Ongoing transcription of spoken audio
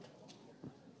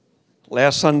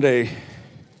Last Sunday,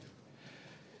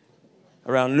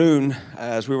 around noon,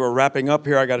 as we were wrapping up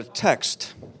here, I got a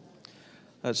text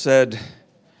that said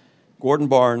Gordon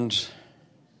Barnes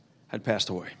had passed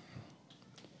away.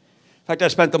 In fact, I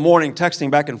spent the morning texting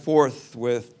back and forth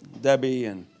with Debbie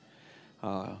and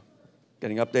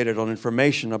getting updated on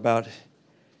information about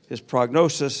his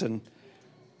prognosis, and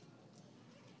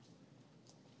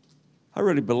I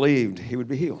really believed he would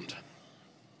be healed.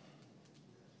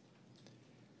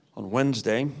 On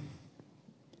Wednesday,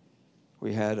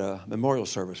 we had a memorial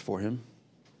service for him.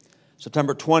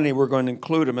 September 20, we're going to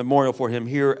include a memorial for him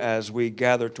here as we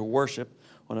gather to worship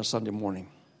on a Sunday morning.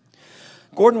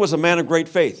 Gordon was a man of great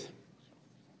faith.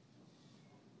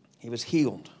 He was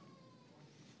healed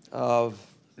of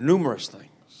numerous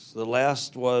things. The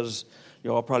last was,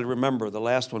 you all probably remember, the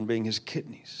last one being his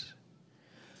kidneys.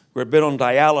 We had been on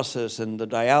dialysis, and the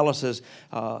dialysis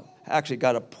actually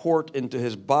got a port into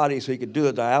his body so he could do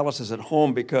the dialysis at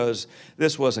home because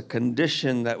this was a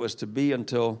condition that was to be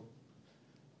until,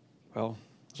 well,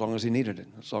 as long as he needed it,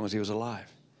 as long as he was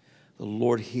alive. The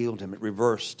Lord healed him. It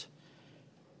reversed.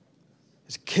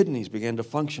 His kidneys began to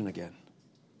function again.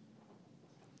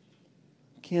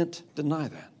 Can't deny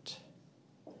that.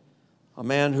 A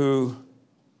man who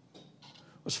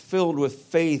was filled with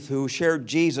faith, who shared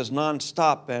Jesus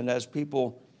nonstop, and as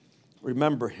people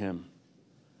remember him,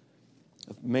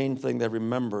 the main thing they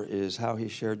remember is how he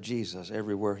shared Jesus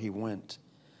everywhere he went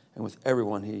and with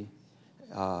everyone he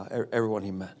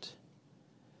met.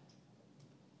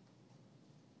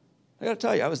 I got to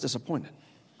tell you, I was disappointed.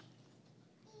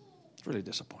 Really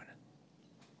disappointed.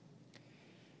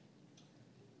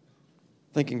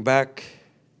 Thinking back,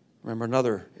 remember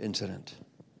another incident.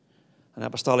 An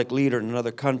apostolic leader in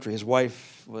another country, his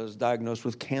wife was diagnosed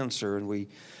with cancer, and we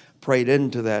prayed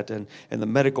into that, and the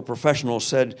medical professional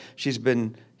said she's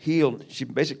been healed. She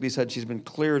basically said she's been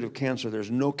cleared of cancer.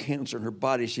 There's no cancer in her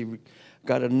body. She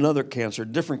got another cancer,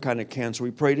 different kind of cancer.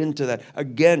 We prayed into that.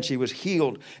 Again, she was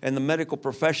healed, and the medical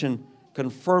profession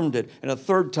confirmed it. And a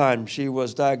third time, she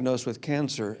was diagnosed with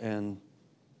cancer, and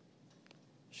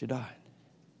she died.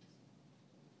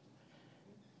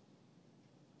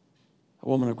 A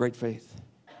woman of great faith.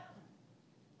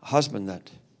 A husband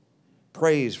that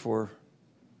prays for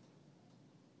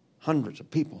hundreds of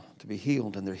people to be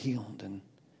healed, and they're healed. And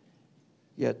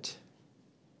yet,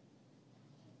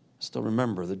 I still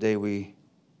remember the day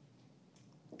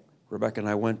Rebecca and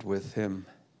I went with him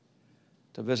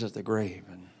to visit the grave,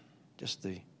 and just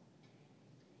the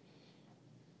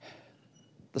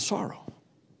sorrow,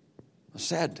 the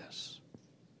sadness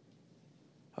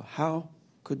of how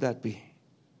could that be?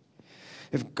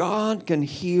 If God can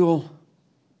heal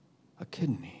a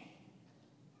kidney,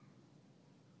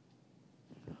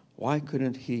 why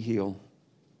couldn't he heal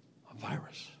a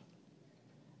virus?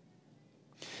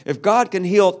 If God can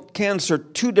heal cancer,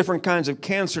 two different kinds of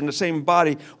cancer in the same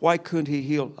body, why couldn't he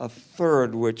heal a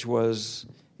third, which was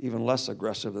even less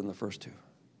aggressive than the first two?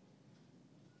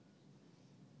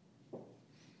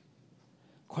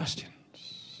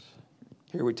 Questions.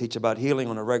 Here we teach about healing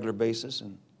on a regular basis,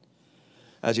 and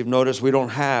as you've noticed, we don't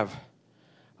have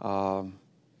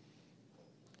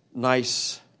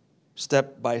nice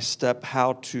step-by-step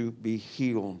how to be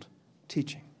healed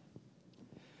teaching.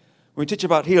 When we teach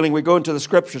about healing, we go into the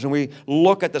scriptures and we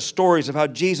look at the stories of how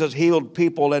Jesus healed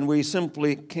people, and we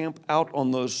simply camp out on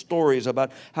those stories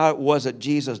about how it was that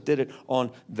Jesus did it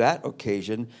on that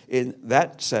occasion, in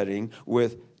that setting,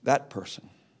 with that person.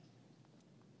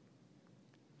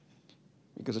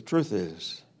 Because the truth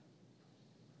is,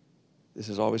 this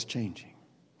is always changing.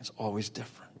 It's always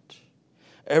different.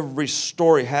 Every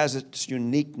story has its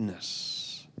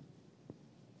uniqueness.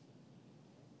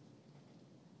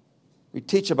 We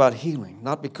teach about healing,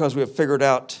 not because we have figured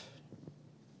out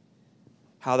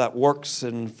how that works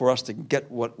and for us to get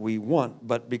what we want,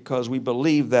 but because we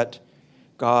believe that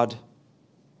God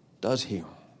does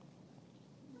heal.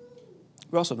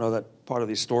 We also know that part of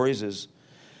these stories is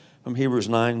from Hebrews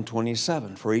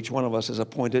 9:27. For each one of us is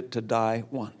appointed to die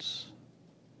once.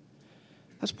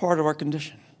 That's part of our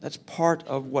condition. That's part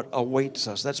of what awaits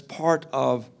us. That's part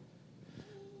of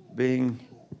being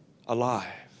alive.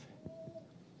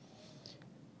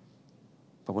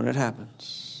 But when it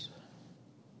happens,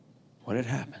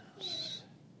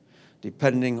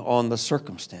 depending on the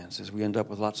circumstances, we end up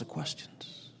with lots of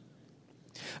questions.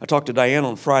 I talked to Diane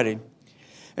on Friday,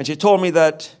 and she told me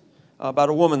that about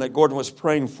a woman that Gordon was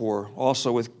praying for,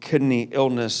 also with kidney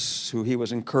illness, who he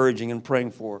was encouraging and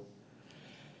praying for.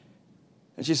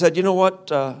 And she said, you know what,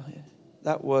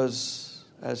 that was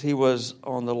as he was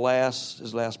on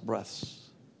his last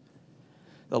breaths.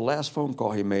 The last phone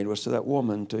call he made was to that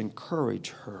woman to encourage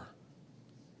her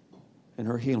in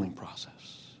her healing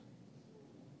process.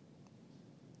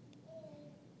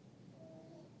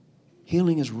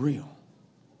 Healing is real,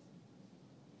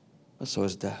 but so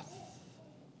is death.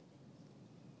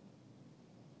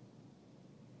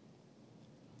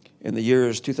 In the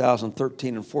years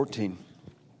 2013 and 14,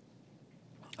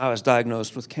 I was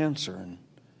diagnosed with cancer and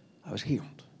I was healed.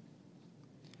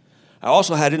 I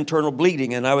also had internal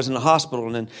bleeding and I was in the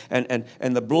hospital and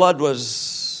the blood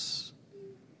was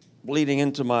bleeding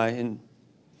into my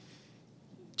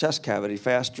chest cavity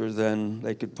faster than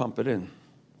they could pump it in.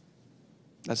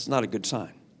 That's not a good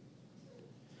sign.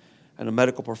 And the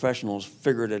medical professionals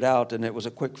figured it out, and it was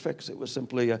a quick fix. It was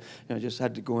simply, just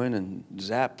had to go in and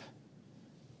zap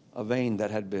a vein that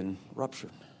had been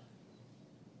ruptured.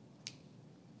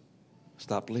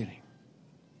 Stop bleeding.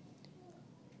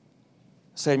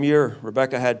 Same year,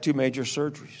 Rebecca had 2 major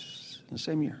surgeries in the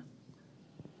same year.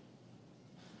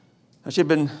 And she'd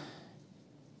been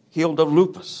healed of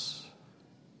lupus,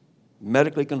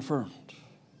 medically confirmed.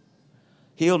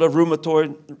 Healed of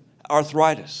rheumatoid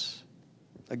arthritis.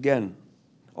 Again,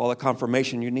 all the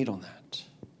confirmation you need on that.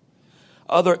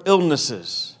 Other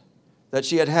illnesses that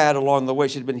she had had along the way,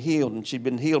 she'd been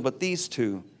healed, but these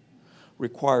 2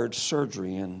 required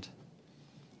surgery, and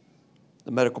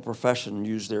the medical profession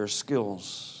used their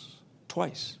skills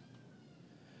twice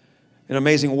in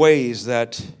amazing ways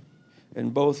that in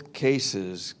both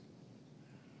cases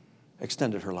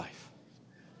extended her life.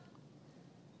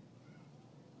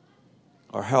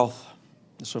 Our health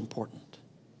is so important.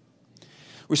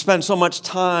 We spend so much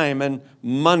time and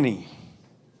money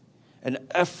and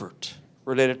effort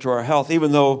related to our health,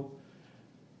 even though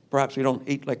perhaps we don't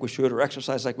eat like we should or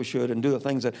exercise like we should and do the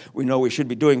things that we know we should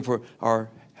be doing for our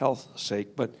health's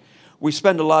sake. But we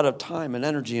spend a lot of time and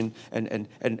energy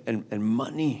and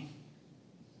money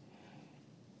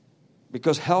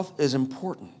because health is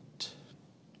important.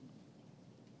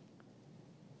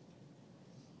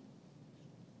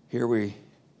 Here we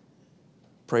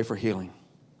pray for healing.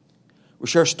 We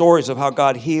share stories of how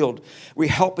God healed. We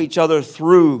help each other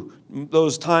through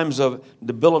those times of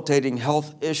debilitating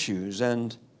health issues.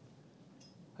 And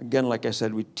again, like I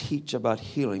said, we teach about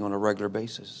healing on a regular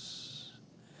basis.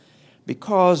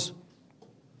 Because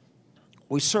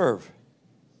we serve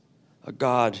a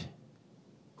God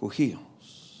who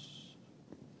heals.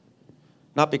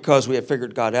 Not because we have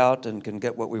figured God out and can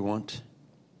get what we want.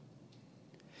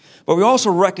 But we also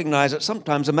recognize that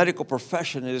sometimes the medical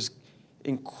profession is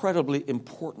incredibly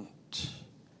important,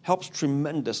 helps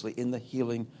tremendously in the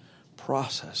healing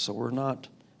process. So we're not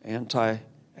anti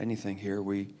anything here.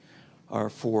 We are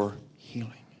for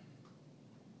healing.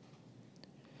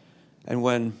 And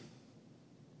when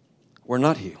we're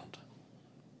not healed,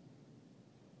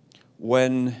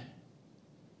 when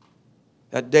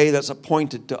that day that's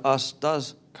appointed to us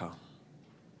does come,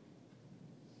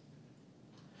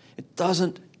 it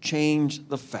doesn't change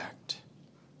the fact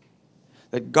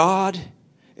that God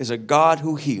is a God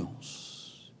who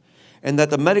heals and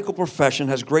that the medical profession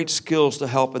has great skills to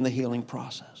help in the healing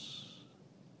process.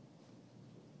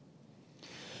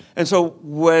 And so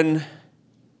when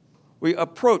we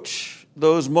approach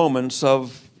those moments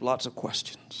of lots of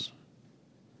questions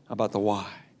about the why,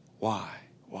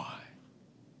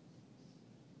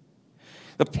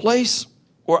 the place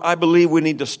where I believe we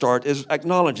need to start is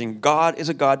acknowledging God is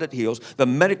a God that heals. The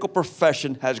medical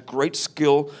profession has great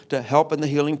skill to help in the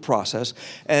healing process.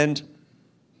 And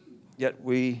yet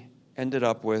we ended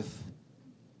up with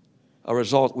a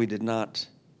result we did not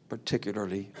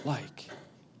particularly like.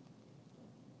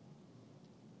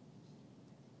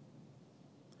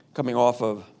 Coming off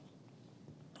of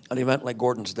an event like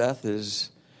Gordon's death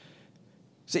it's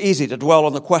easy to dwell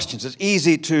on the questions. It's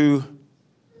easy to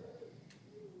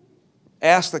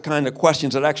ask the kind of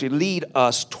questions that actually lead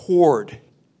us toward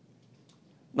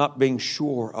not being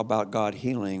sure about God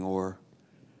healing or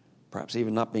perhaps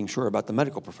even not being sure about the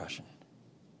medical profession.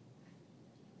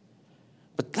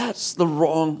 But that's the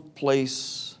wrong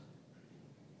place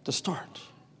to start.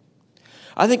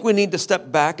 I think we need to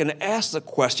step back and ask the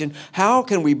question, how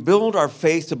can we build our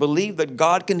faith to believe that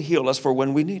God can heal us for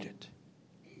when we need it?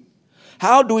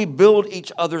 How do we build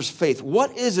each other's faith?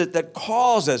 What is it that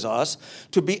causes us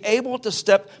to be able to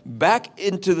step back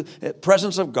into the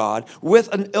presence of God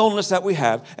with an illness that we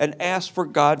have and ask for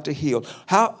God to heal?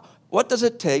 What does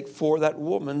it take for that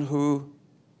woman who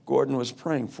Gordon was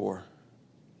praying for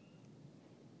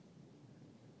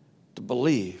to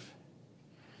believe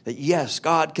that, yes,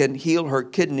 God can heal her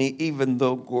kidney even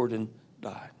though Gordon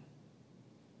died?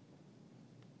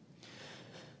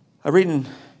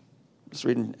 Let's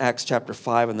read in Acts chapter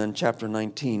 5 and then chapter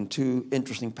 19, 2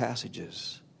 interesting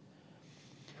passages.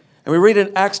 And we read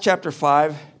in Acts chapter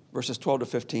 5, verses 12 to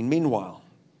 15. Meanwhile,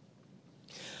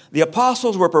 the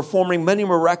apostles were performing many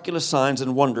miraculous signs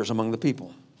and wonders among the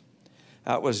people.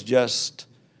 That was just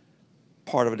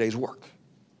part of a day's work.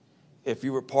 If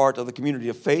you were part of the community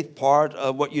of faith, part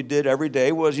of what you did every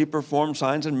day was you performed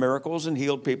signs and miracles and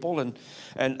healed people. And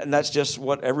that's just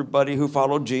what everybody who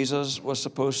followed Jesus was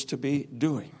supposed to be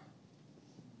doing.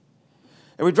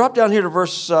 And we drop down here to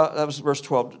that was verse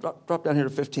 12. Drop down here to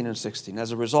 15 and 16.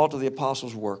 As a result of the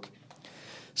apostles' work,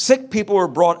 sick people were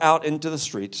brought out into the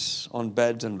streets on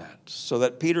beds and mats, so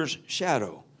that Peter's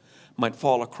shadow might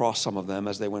fall across some of them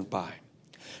as they went by.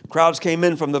 Crowds came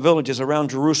in from the villages around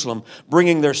Jerusalem,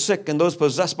 bringing their sick and those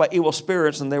possessed by evil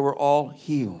spirits, and they were all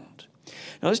healed.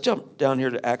 Now let's jump down here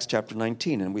to Acts chapter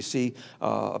 19, and we see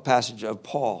a passage of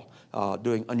Paul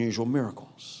doing unusual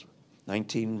miracles.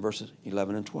 19 verses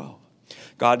 11 and 12.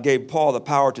 God gave Paul the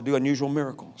power to do unusual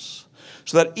miracles,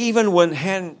 so that even when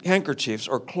handkerchiefs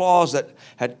or claws that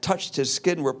had touched his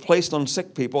skin were placed on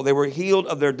sick people, they were healed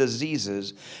of their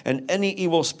diseases, and any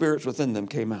evil spirits within them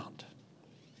came out.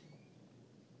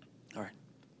 All right.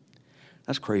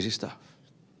 That's crazy stuff.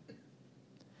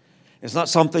 It's not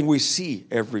something we see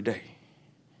every day.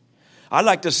 I'd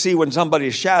like to see when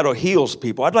somebody's shadow heals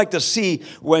people. I'd like to see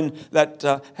when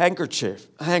that handkerchief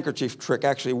trick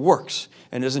actually works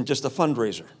and isn't just a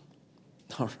fundraiser.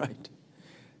 All right.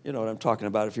 You know what I'm talking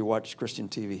about if you watch Christian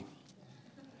TV.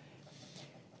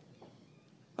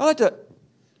 I'd like to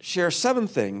share 7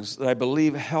 things that I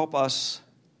believe help us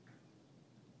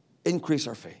increase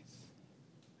our faith.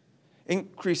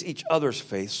 Increase each other's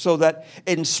faith so that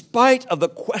in spite of the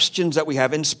questions that we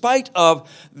have, in spite of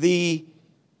the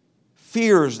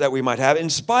fears that we might have, in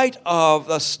spite of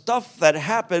the stuff that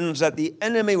happens that the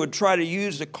enemy would try to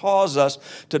use to cause us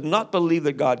to not believe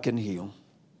that God can heal,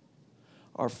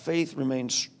 our faith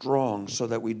remains strong so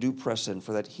that we do press in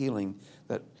for that healing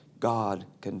that God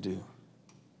can do.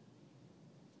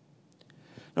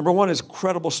 Number 1 is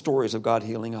credible stories of God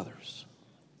healing others.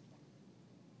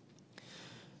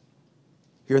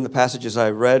 Here in the passages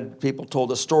I read, people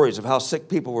told us stories of how sick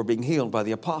people were being healed by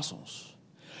the apostles.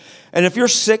 And if you're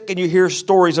sick and you hear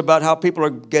stories about how people are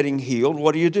getting healed,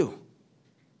 what do?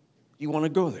 You want to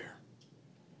go there.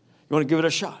 You want to give it a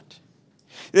shot.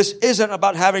 This isn't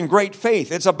about having great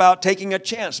faith. It's about taking a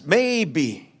chance,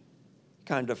 maybe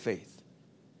kind of faith.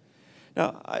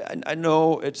 Now, I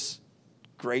know it's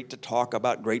great to talk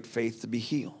about great faith to be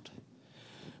healed.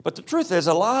 But the truth is,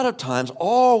 a lot of times,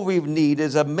 all we need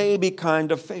is a maybe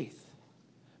kind of faith.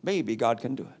 Maybe God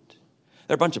can do it.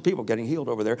 There are a bunch of people getting healed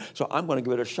over there, so I'm going to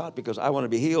give it a shot because I want to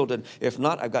be healed, and if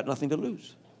not, I've got nothing to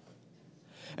lose.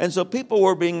 And so people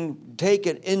were being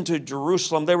taken into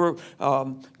Jerusalem. They were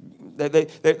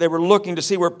they were looking to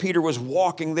see where Peter was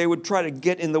walking. They would try to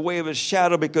get in the way of his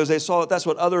shadow because they saw that that's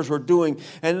what others were doing.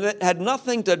 And it had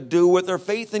nothing to do with their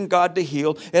faith in God to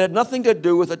heal. It had nothing to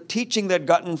do with the teaching they'd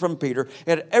gotten from Peter.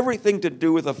 It had everything to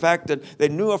do with the fact that they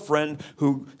knew a friend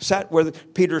who sat where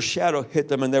Peter's shadow hit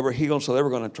them and they were healed, so they were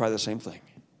going to try the same thing.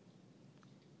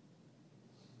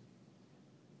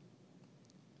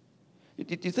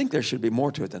 Do you think there should be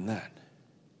more to it than that?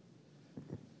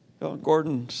 Well,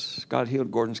 God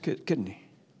healed Gordon's kidney.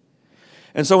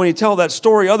 And so when you tell that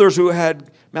story, others who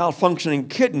had malfunctioning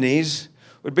kidneys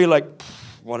would be like,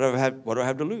 what do I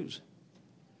have to lose?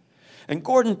 And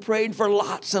Gordon prayed for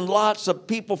lots and lots of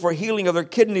people for healing of their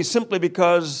kidneys simply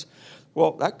because,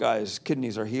 well, that guy's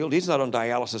kidneys are healed. He's not on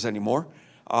dialysis anymore.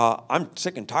 I'm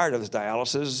sick and tired of this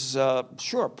dialysis.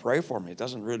 Sure, pray for me. It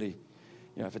doesn't really,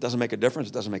 if it doesn't make a difference,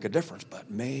 it doesn't make a difference. But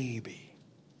maybe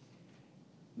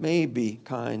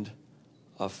kind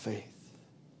of faith.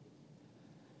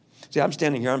 See, I'm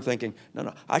standing here, I'm thinking,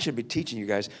 no, I should be teaching you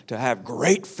guys to have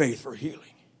great faith for healing.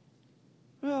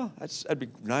 Well, that'd be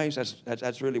nice.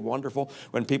 That's really wonderful.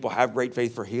 When people have great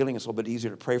faith for healing, it's a little bit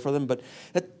easier to pray for them. But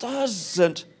it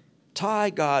doesn't tie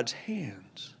God's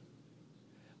hands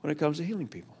when it comes to healing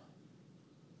people.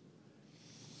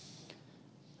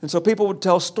 And so people would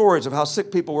tell stories of how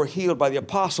sick people were healed by the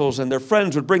apostles, and their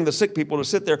friends would bring the sick people to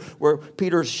sit there where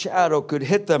Peter's shadow could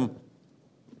hit them.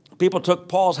 People took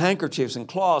Paul's handkerchiefs and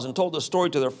claws and told the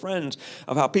story to their friends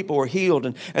of how people were healed.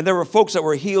 And there were folks that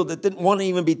were healed that didn't want to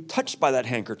even be touched by that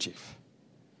handkerchief.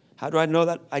 How do I know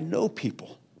that? I know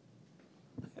people.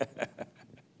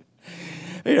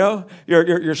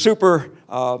 Your super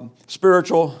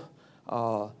spiritual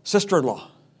sister-in-law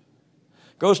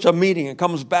goes to a meeting and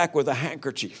comes back with a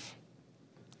handkerchief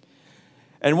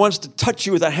and wants to touch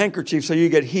you with that handkerchief so you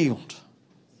get healed.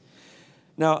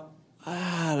 Now,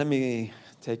 let me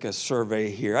take a survey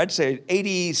here. I'd say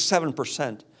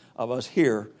 87% of us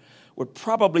here would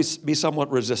probably be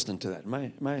somewhat resistant to that.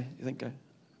 You think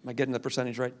Am I getting the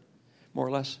percentage right? More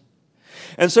or less?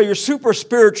 And so your super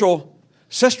spiritual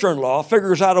sister-in-law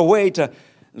figures out a way to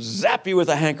zap you with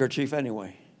a handkerchief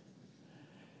anyway.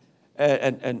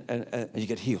 And you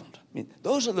get healed. I mean,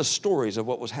 those are the stories of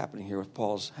what was happening here with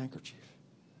Paul's handkerchief.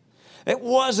 It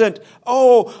wasn't,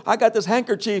 oh, I got this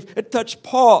handkerchief. It touched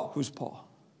Paul. Who's Paul?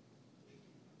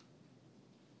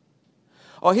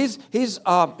 Oh, he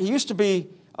used to be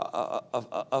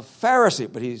a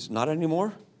Pharisee, but he's not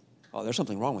anymore. Oh, there's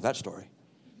something wrong with that story.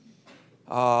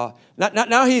 Now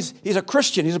he's a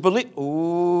Christian. He's a believer.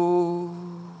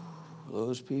 Ooh,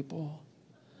 those people.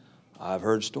 I've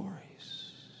heard stories.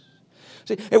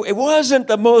 See, it wasn't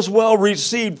the most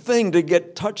well-received thing to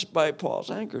get touched by Paul's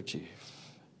handkerchief.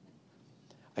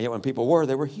 And yet when people were,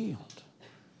 they were healed.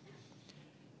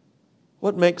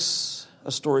 What makes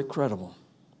a story credible?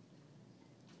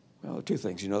 Well, two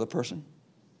things. You know the person.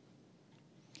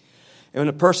 And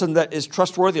a person that is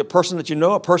trustworthy, a person that you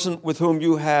know, a person with whom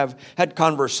you have had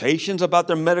conversations about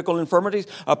their medical infirmities,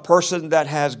 a person that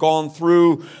has gone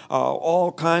through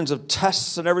all kinds of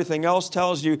tests and everything else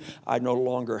tells you, I no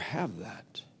longer have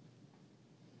that.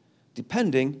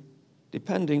 Depending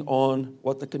on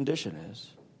what the condition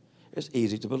is, it's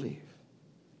easy to believe.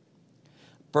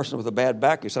 A person with a bad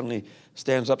back who suddenly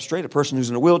stands up straight, a person who's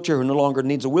in a wheelchair who no longer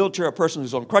needs a wheelchair, a person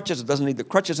who's on crutches that doesn't need the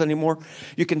crutches anymore.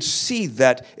 You can see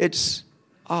that it's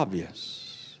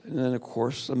obvious. And then, of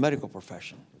course, the medical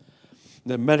profession.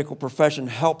 The medical profession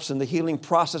helps in the healing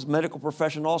process. Medical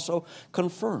profession also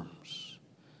confirms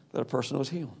that a person was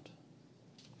healed.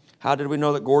 How did we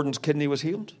know that Gordon's kidney was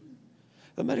healed?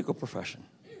 The medical profession.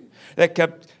 They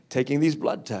kept taking these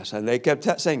blood tests, and they kept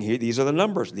saying, "Here, these are the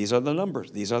numbers, these are the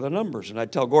numbers, these are the numbers." And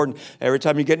I'd tell Gordon, every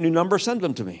time you get new numbers, send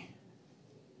them to me.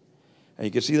 And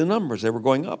you could see the numbers. They were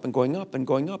going up and going up and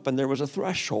going up, and there was a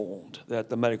threshold that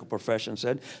the medical profession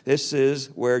said, this is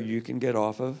where you can get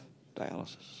off of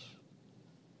dialysis.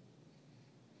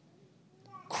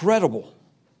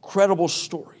 Credible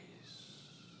stories.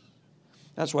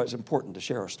 That's why it's important to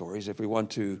share our stories if we want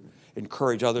to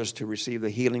encourage others to receive the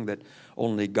healing that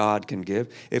only God can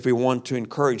give. If we want to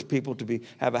encourage people to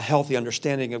have a healthy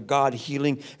understanding of God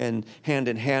healing and hand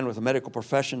in hand with the medical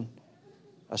profession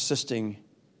assisting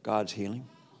God's healing.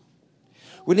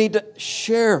 We need to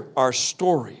share our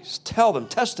stories, tell them.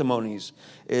 Testimonies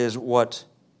is what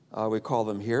we call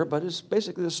them here, but it's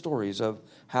basically the stories of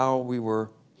how we were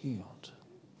healed.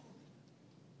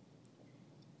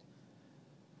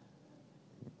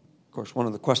 Of course, one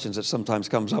of the questions that sometimes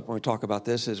comes up when we talk about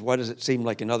this is, why does it seem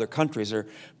like in other countries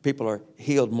people are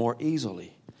healed more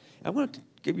easily? I want to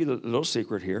give you a little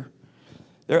secret here.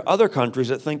 There are other countries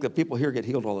that think that people here get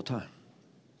healed all the time.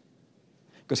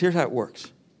 Because here's how it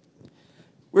works.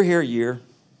 We're here a year,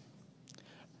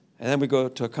 and then we go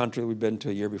to a country we've been to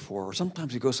a year before, or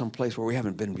sometimes we go someplace where we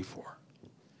haven't been before.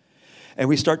 And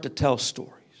we start to tell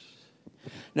stories.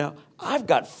 Now, I've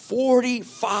got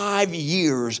 45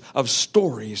 years of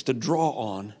stories to draw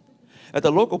on that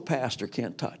the local pastor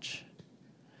can't touch.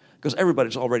 Because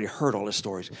everybody's already heard all his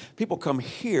stories. People come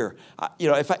here.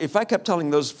 If I kept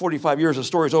telling those 45 years of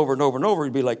stories over and over and over,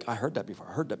 you'd be like, I heard that before,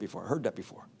 I heard that before, I heard that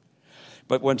before.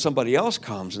 But when somebody else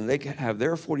comes and they have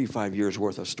their 45 years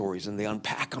worth of stories and they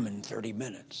unpack them in 30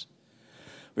 minutes,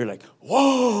 we're like,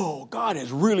 whoa, God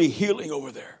is really healing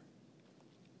over there.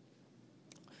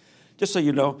 Just so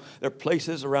you know, there are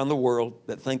places around the world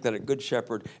that think that a good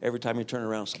shepherd, every time you turn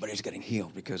around, somebody's getting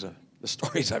healed because of the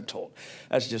stories I've told.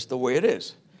 That's just the way it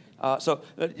is. So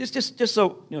just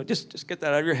get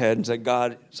that out of your head and say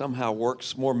God somehow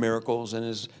works more miracles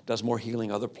and does more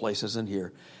healing other places than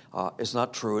here. It's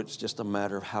not true. It's just a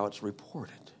matter of how it's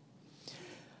reported.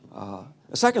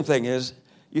 The second thing is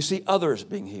you see others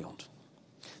being healed.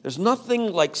 There's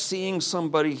nothing like seeing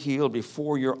somebody healed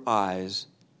before your eyes.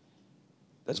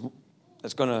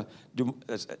 That's going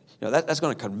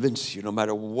to convince you no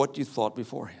matter what you thought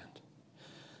beforehand.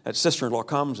 That sister-in-law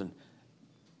comes and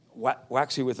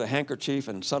whacks you with a handkerchief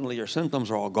and suddenly your symptoms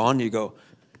are all gone. You go,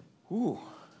 ooh,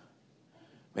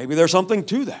 maybe there's something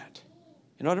to that.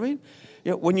 You know what I mean?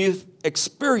 When you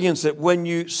experience it, when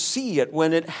you see it,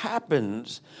 when it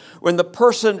happens, when the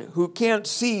person who can't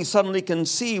see suddenly can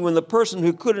see, when the person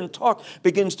who couldn't talk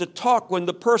begins to talk, when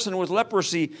the person with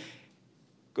leprosy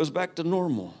goes back to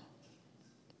normal.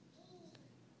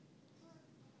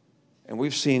 And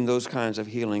we've seen those kinds of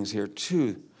healings here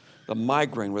too. The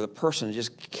migraine where the person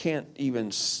just can't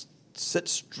even sit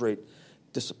straight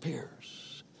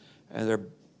disappears. And they're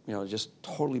just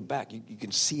totally back. You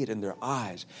can see it in their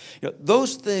eyes.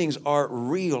 Those things are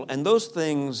real. And those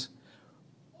things,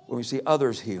 when we see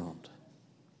others healed,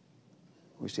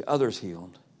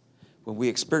 when we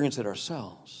experience it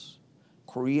ourselves,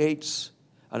 creates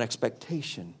an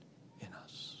expectation in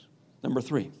us. Number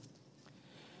 3.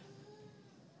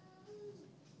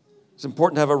 It's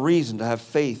important to have a reason to have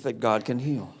faith that God can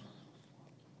heal.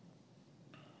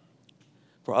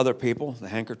 For other people, the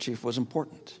handkerchief was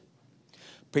important.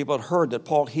 People had heard that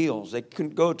Paul heals. They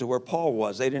couldn't go to where Paul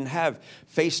was. They didn't have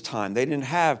FaceTime. They didn't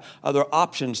have other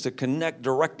options to connect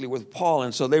directly with Paul.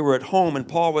 And so they were at home, and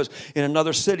Paul was in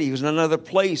another city. He was in another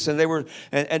place. And they were,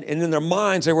 and in their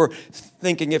minds, they were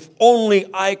thinking, if only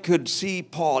I could see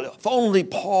Paul. If only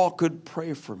Paul could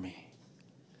pray for me.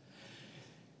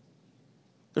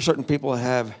 There's certain people that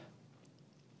have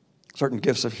certain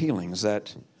gifts of healings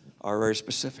that are very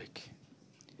specific.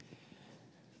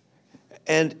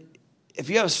 And if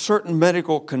you have certain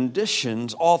medical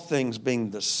conditions, all things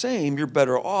being the same, you're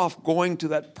better off going to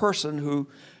that person who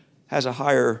has a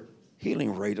higher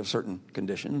healing rate of certain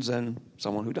conditions than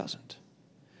someone who doesn't.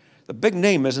 The big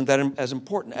name isn't that as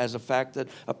important as the fact that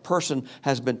a person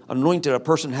has been anointed, a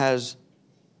person has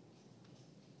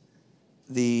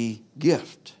the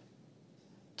gift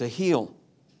to heal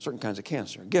certain kinds of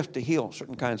cancer, a gift to heal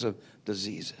certain kinds of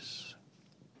diseases.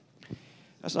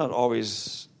 That's not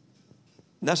always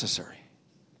necessary,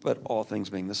 but all things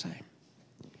being the same.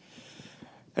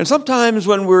 And sometimes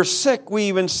when we're sick, we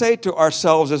even say to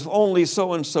ourselves, if only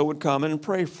so-and-so would come and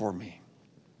pray for me.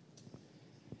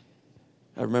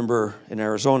 I remember in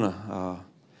Arizona,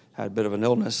 had a bit of an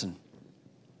illness, and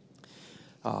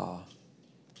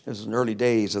it was in the early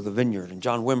days of the vineyard, and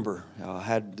John Wimber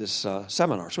had this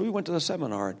seminar. So we went to the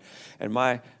seminar, and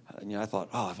I thought,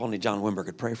 if only John Wimber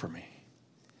could pray for me.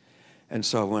 And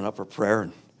so I went up for prayer,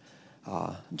 and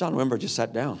John Wimber just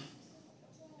sat down.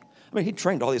 I mean, he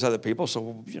trained all these other people,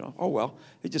 so,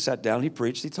 he just sat down, he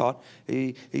preached, he taught,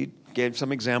 he gave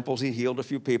some examples, he healed a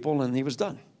few people, and he was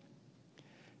done.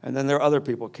 And then there are other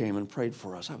people came and prayed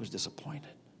for us. I was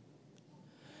disappointed.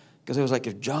 Because it was like,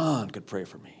 if John could pray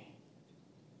for me.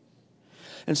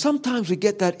 And sometimes we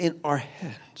get that in our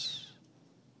heads.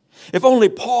 If only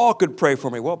Paul could pray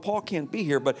for me. Well, Paul can't be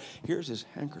here, but here's his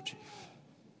handkerchief.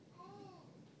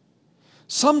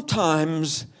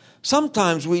 Sometimes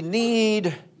we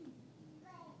need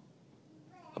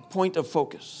a point of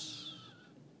focus.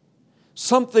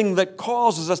 Something that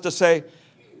causes us to say,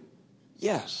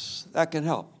 yes, that can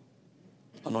help.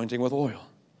 Anointing with oil.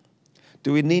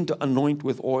 Do we need to anoint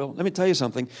with oil? Let me tell you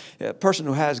something. A person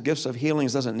who has gifts of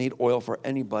healings doesn't need oil for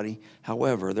anybody.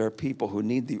 However, there are people who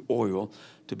need the oil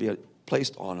to be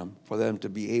placed on them for them to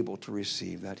be able to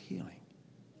receive that healing.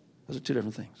 Those are two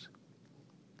different things.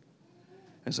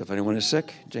 And so if anyone is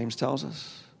sick, James tells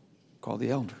us, call the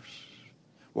elders.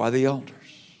 Why the elders?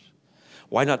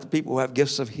 Why not the people who have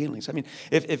gifts of healings? I mean,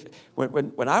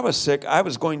 when I was sick, I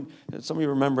was going, some of you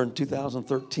remember in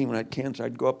 2013 when I had cancer,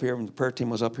 I'd go up here when the prayer team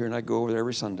was up here, and I'd go over there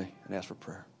every Sunday and ask for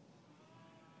prayer.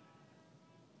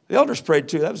 The elders prayed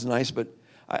too. That was nice, but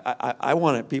I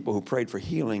wanted people who prayed for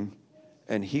healing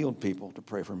and healed people to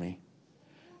pray for me.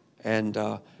 And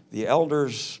the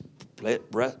elders,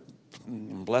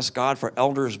 bless God for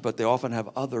elders, but they often have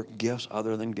other gifts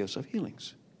other than gifts of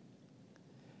healings.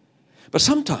 But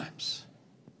sometimes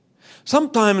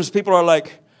people are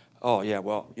like, oh, yeah,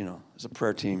 well, as a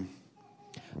prayer team,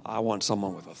 I want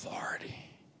someone with authority.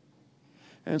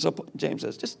 And so James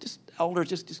says, just elders,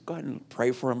 just go ahead and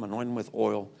pray for them, anoint them with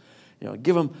oil.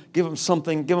 Give them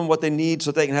something, give them what they need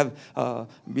so they can have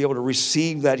be able to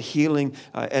receive that healing.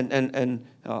 And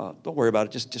don't worry about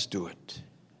it, just do it.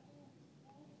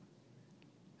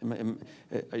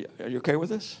 Are you okay with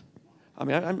this? I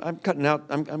mean,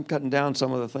 I'm cutting down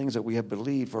some of the things that we have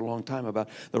believed for a long time about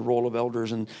the role of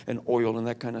elders and oil and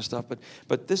that kind of stuff.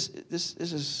 But this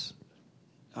is,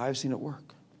 I've seen it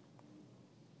work.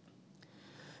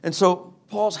 And so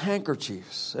Paul's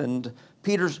handkerchiefs and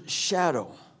Peter's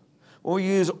shadow. When we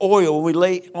use oil, when we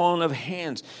lay on of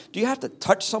hands, do you have to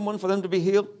touch someone for them to be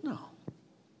healed? No.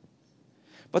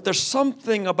 But there's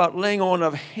something about laying on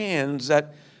of hands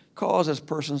that causes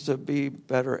persons to be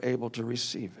better able to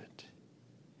receive it.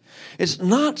 It's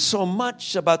not so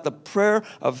much about the prayer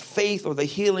of faith or the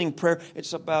healing prayer.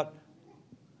 It's about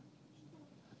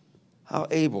how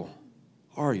able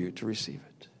are you to receive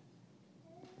it.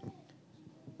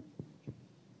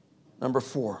 Number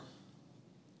 4,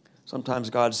 sometimes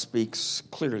God speaks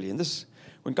clearly. And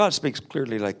when God speaks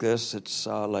clearly like this, it's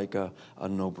like a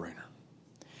no-brainer.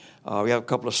 We have a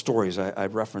couple of stories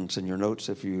I've referenced in your notes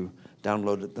if you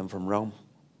downloaded them from Realm.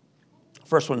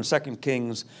 First one, 2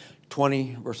 Kings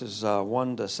 20, verses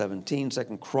 1 to 17. 2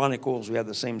 Chronicles, we have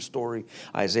the same story.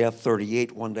 Isaiah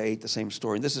 38, 1 to 8, the same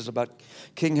story. And this is about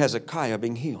King Hezekiah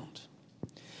being healed.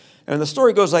 And the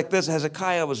story goes like this.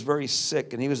 Hezekiah was very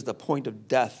sick, and he was at the point of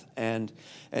death, and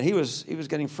he was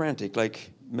getting frantic,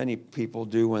 like many people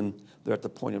do when they're at the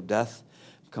point of death,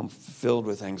 become filled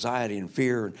with anxiety and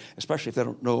fear, especially if they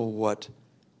don't know what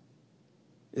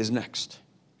is next.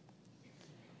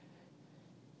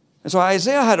 And so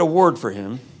Isaiah had a word for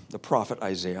him, the prophet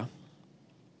Isaiah.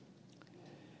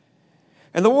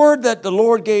 And the word that the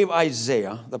Lord gave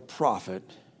Isaiah, the prophet,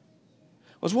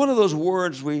 was one of those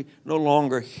words we no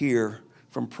longer hear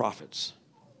from prophets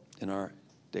in our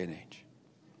day and age.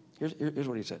 Here's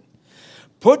what he said.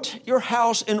 Put your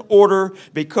house in order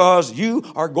because you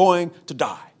are going to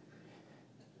die.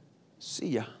 See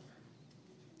ya.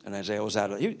 And Isaiah was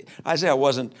out of it. Isaiah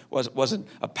wasn't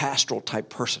a pastoral type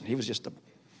person. He was just a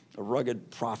rugged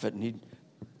prophet, and he'd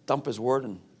dump his word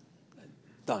and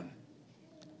done.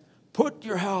 Put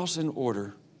your house in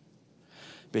order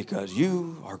because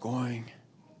you are going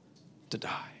to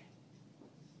die.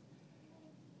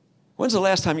 When's the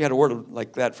last time you had a word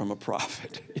like that from a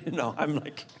prophet? I'm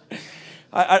like,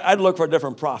 I'd look for a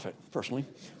different prophet, personally.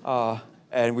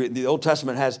 And the Old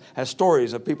Testament has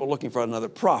stories of people looking for another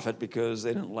prophet because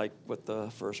they didn't like what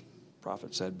the first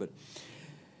prophet said.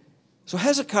 So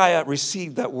Hezekiah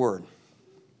received that word.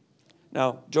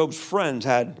 Now, Job's friends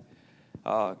had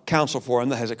counsel for him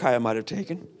that Hezekiah might have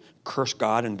taken. Curse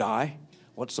God and die.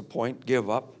 What's the point? Give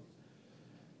up.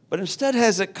 But instead,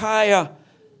 Hezekiah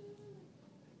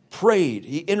prayed.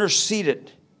 He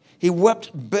interceded. He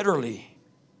wept bitterly.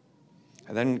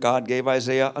 And then God gave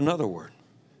Isaiah another word.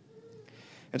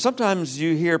 And sometimes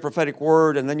you hear a prophetic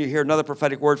word, and then you hear another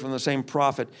prophetic word from the same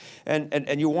prophet,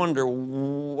 and you wonder,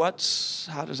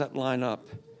 how does that line up?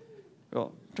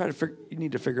 Well, you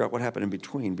need to figure out what happened in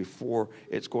between before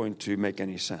it's going to make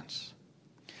any sense.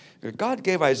 God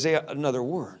gave Isaiah another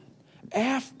word.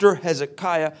 After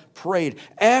Hezekiah prayed,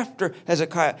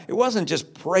 it wasn't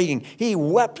just praying, he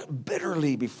wept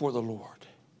bitterly before the Lord.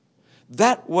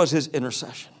 That was his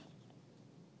intercession.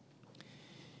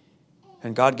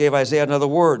 And God gave Isaiah another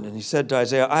word, and he said to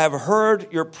Isaiah, I have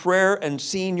heard your prayer and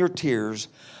seen your tears.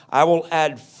 I will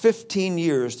add 15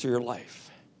 years to your life.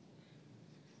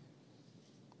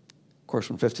 Of course,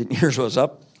 when 15 years was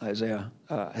up,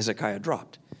 Hezekiah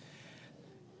dropped.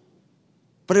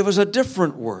 But it was a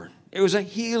different word. It was a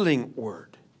healing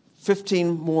word.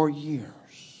 15 more years.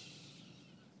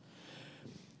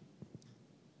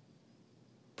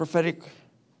 Prophetic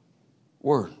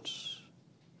words.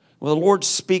 When the Lord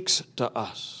speaks to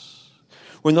us,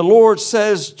 when the Lord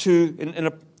says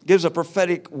gives a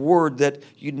prophetic word that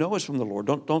is from the Lord.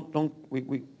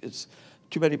 It's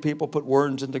too many people put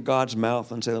words into God's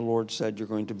mouth and say the Lord said you're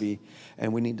going to be,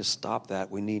 and we need to stop that.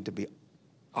 We need to be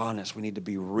honest. We need to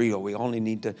be real. We only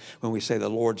need to, when we say the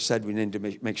Lord said, we need to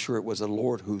make sure it was the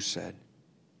Lord who said.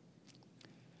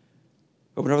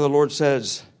 But whenever the Lord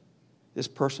says, this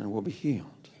person will be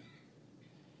healed,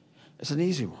 it's an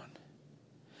easy one.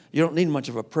 You don't need much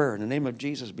of a prayer. In the name of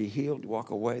Jesus, be healed. You walk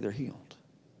away, they're healed.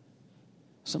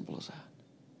 Simple as that.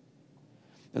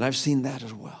 And I've seen that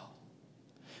as well.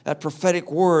 That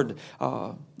prophetic word,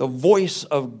 the voice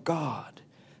of God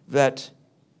that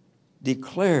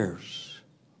declares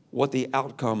what the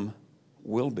outcome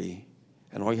will be.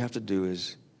 And all you have to do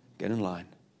is get in line.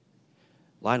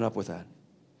 Line up with that.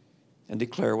 And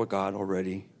declare what God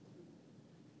already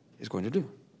is going to do.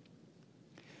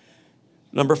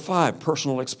 Number 5,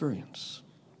 personal experience.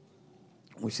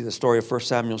 We see the story of 1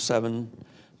 Samuel 7,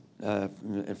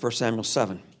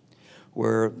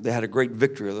 where they had a great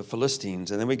victory of the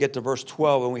Philistines. And then we get to verse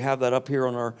 12, and we have that up here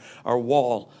on our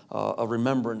wall of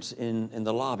remembrance in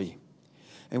the lobby.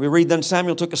 And we read, then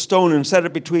Samuel took a stone and set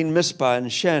it between Mizpah and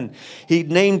Shen. He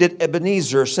named it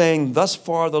Ebenezer, saying, thus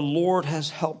far the Lord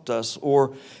has helped us.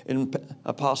 Or in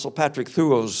Apostle Patrick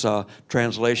Thuo's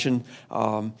translation,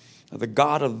 the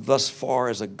God of thus far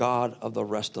is a God of the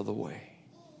rest of the way.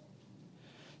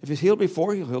 If he's healed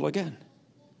before, he'll heal again.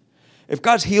 If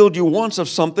God's healed you once of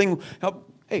something,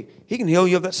 he can heal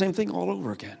you of that same thing all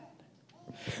over again.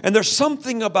 And there's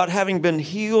something about having been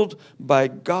healed by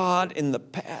God in the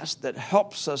past that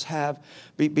helps us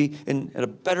be in a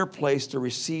better place to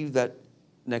receive that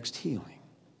next healing.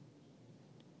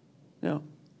 Now,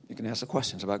 you can ask the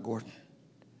questions about Gordon.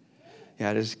 He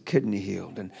had his kidney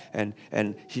healed,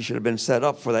 and he should have been set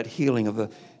up for that healing of the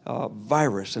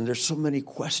virus. And there's so many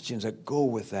questions that go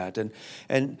with that.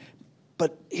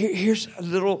 But here's a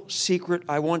little secret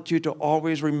I want you to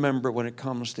always remember when it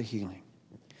comes to healing.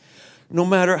 No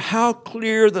matter how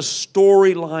clear the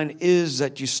storyline is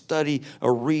that you study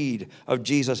or read of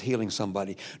Jesus healing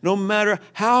somebody, no matter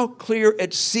how clear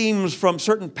it seems from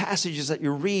certain passages that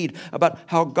you read about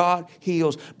how God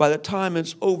heals, by the time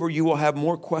it's over, you will have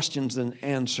more questions than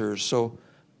answers. So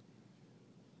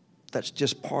that's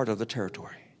just part of the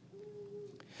territory.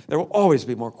 There will always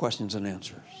be more questions than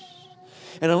answers.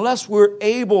 And unless we're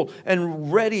able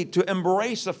and ready to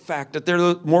embrace the fact that there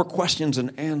are more questions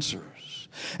than answers,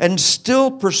 and still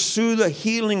pursue the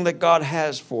healing that God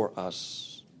has for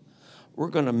us, we're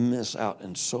going to miss out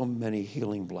in so many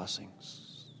healing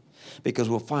blessings, because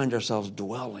we'll find ourselves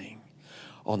dwelling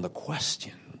on the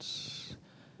questions,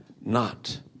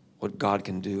 not what God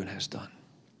can do and has done.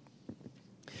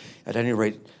 At any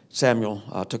rate,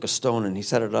 Samuel took a stone and he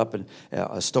set it up, in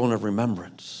a stone of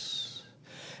remembrance.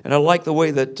 And I like the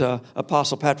way that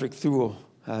Apostle Patrick Thuel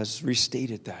has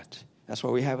restated that. That's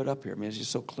why we have it up here. I mean, it's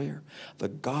just so clear. The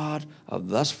God of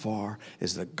thus far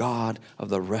is the God of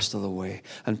the rest of the way,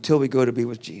 until we go to be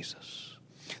with Jesus.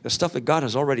 The stuff that God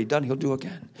has already done, He'll do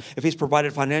again. If He's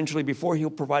provided financially before, He'll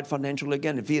provide financially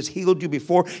again. If He has healed you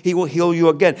before, He will heal you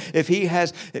again. If He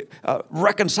has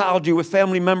reconciled you with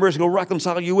family members, He'll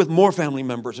reconcile you with more family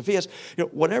members. If He has,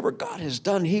 whatever God has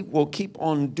done, He will keep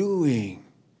on doing.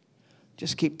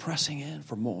 Just keep pressing in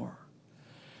for more.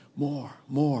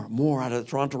 More out of the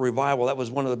Toronto revival. That was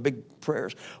one of the big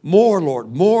prayers. More,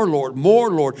 Lord, more, Lord,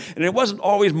 more, Lord. And it wasn't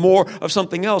always more of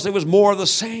something else. It was more of the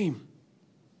same.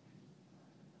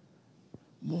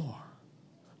 More.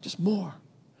 Just more.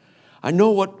 I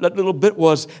know what that little bit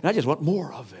was, and I just want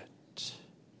more of it.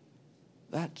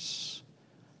 That's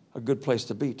a good place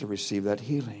to be, to receive that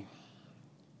healing.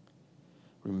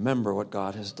 Remember what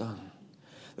God has done.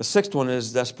 The sixth one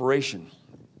is desperation.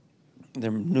 There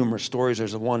are numerous stories.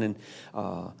 There's one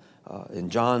in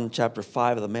John chapter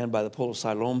 5 of the man by the pool of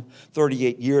Siloam.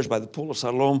 38 years by the pool of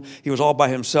Siloam. He was all by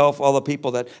himself. All the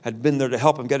people that had been there to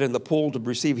help him get in the pool to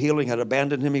receive healing had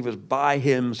abandoned him. He was by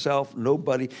himself.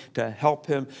 Nobody to help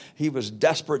him. He was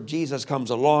desperate. Jesus comes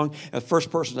along. The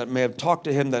first person that may have talked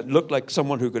to him that looked like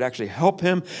someone who could actually help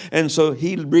him. And so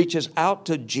he reaches out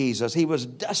to Jesus. He was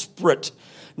desperate.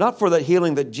 Not for the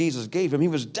healing that Jesus gave him. He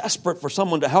was desperate for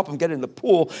someone to help him get in the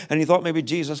pool, and he thought maybe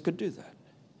Jesus could do that.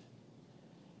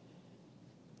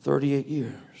 38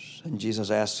 years. And Jesus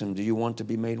asked him, do you want to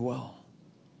be made well?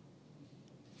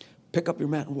 Pick up your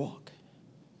mat and walk.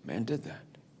 Man did that.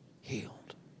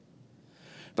 Healed.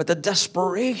 But the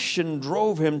desperation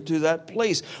drove him to that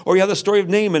place. Or you have the story of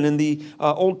Naaman in the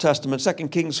Old Testament, 2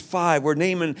 Kings 5, where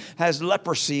Naaman has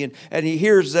leprosy, and he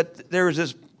hears that there is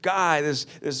this guy,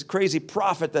 this crazy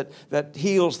prophet that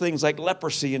heals things like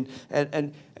leprosy,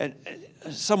 and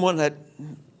someone that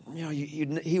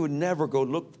he would never go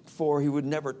look for, he would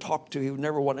never talk to, he would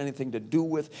never want anything to do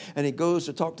with. And he goes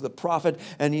to talk to the prophet,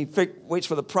 and he waits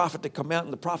for the prophet to come out,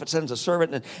 and the prophet sends a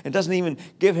servant and doesn't even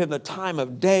give him the time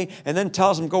of day, and then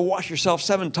tells him, go wash yourself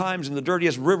 7 times in the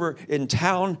dirtiest river in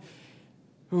town.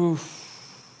 Oof.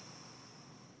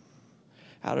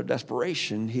 Out of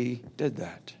desperation, he did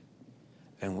that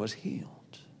and was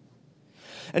healed.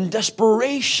 And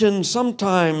desperation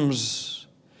sometimes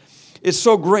is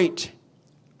so great.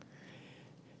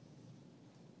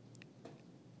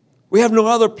 We have no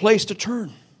other place to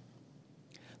turn.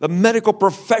 The medical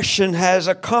profession has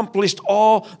accomplished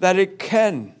all that it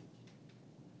can.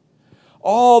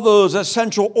 All those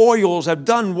essential oils have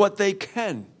done what they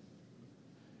can.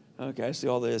 Okay, I see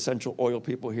all the essential oil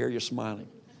people here. You're smiling.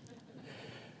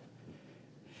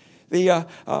 The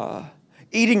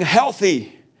eating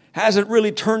healthy hasn't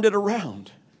really turned it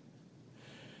around.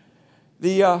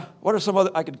 What are some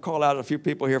other, I could call out a few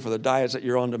people here for the diets that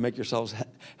you're on to make yourselves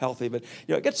healthy, but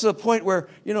it gets to the point where,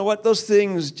 those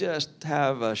things just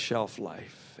have a shelf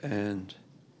life, and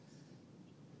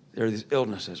there are these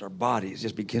illnesses. Our bodies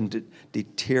just begin to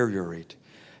deteriorate.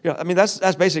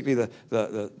 That's basically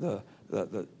the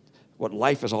what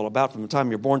life is all about. From the time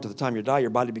you're born to the time you die, your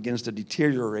body begins to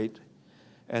deteriorate,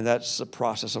 and that's the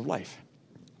process of life.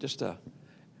 Just an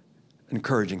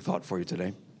encouraging thought for you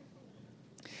today.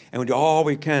 And we do all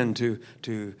we can to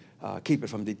keep it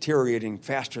from deteriorating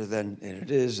faster than it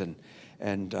is, and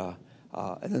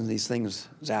then these things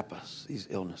zap us, these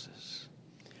illnesses.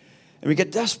 And we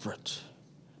get desperate.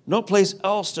 No place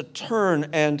else to turn,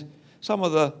 and some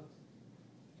of the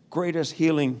greatest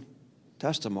healing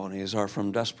testimonies are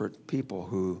from desperate people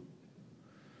who,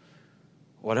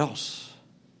 what else?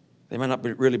 They might not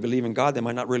really believe in God. They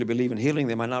might not really believe in healing.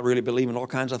 They might not really believe in all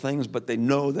kinds of things, but they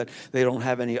know that they don't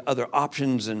have any other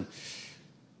options. And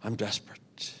I'm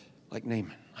desperate, like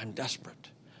Naaman. I'm desperate,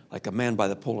 like a man by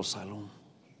the pool of Siloam.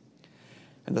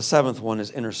 And the seventh one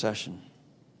is intercession.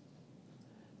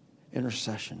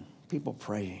 Intercession. People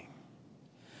praying.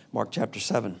 Mark chapter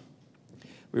 7.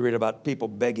 We read about people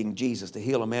begging Jesus to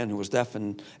heal a man who was deaf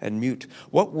and mute.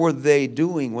 What were they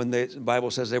doing when the Bible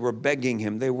says they were begging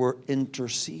him? They were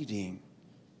interceding.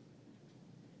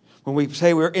 When we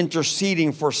say we're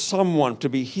interceding for someone to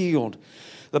be healed,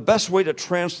 the best way to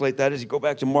translate that is you go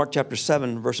back to Mark chapter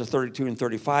 7, verses 32 and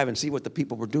 35 and see what the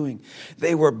people were doing.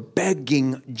 They were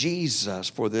begging Jesus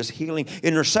for this healing.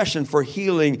 Intercession for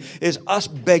healing is us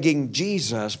begging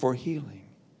Jesus for healing.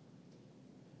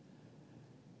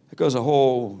 It goes a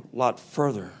whole lot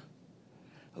further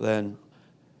than,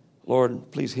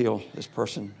 Lord, please heal this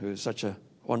person who is such a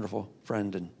wonderful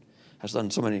friend and has done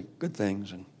so many good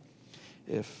things. And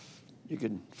if you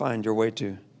could find your way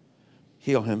to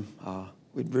heal him,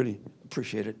 we'd really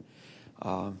appreciate it.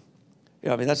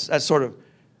 That's sort of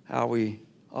how we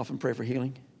often pray for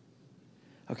healing.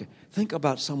 Okay, think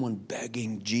about someone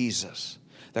begging Jesus.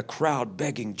 The crowd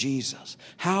begging Jesus.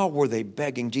 How were they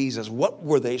begging Jesus? What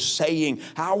were they saying?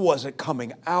 How was it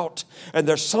coming out? And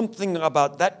there's something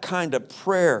about that kind of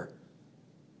prayer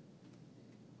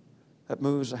that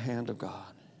moves the hand of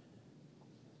God.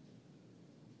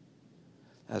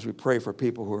 As we pray for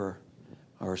people who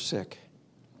are sick,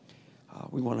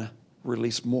 we want to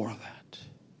release more of that.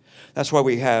 That's why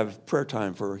we have prayer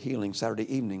time for healing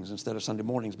Saturday evenings instead of Sunday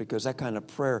mornings, because that kind of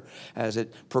prayer, as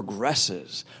it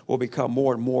progresses, will become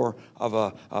more and more of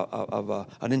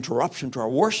an interruption to our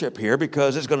worship here,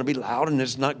 because it's going to be loud and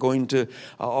it's not going to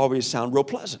always sound real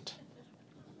pleasant.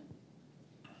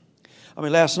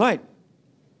 Last night,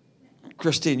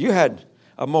 Christine, you had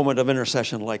a moment of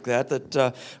intercession like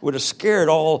that would have scared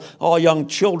all young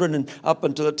children and up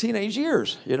into the teenage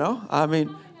years,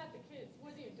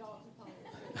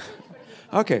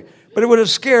 Okay, but it would have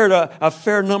scared a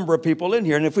fair number of people in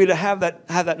here. And if we'd have that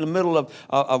in the middle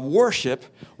of worship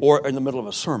or in the middle of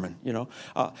a sermon,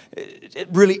 it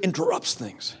really interrupts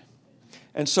things.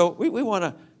 And so we want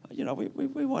to,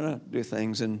 we want to do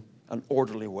things in an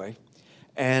orderly way.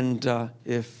 And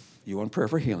if you want prayer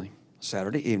for healing,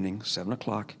 Saturday evening, 7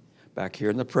 o'clock, back here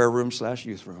in the prayer room /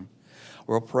 youth room,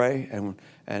 we'll pray, and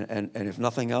if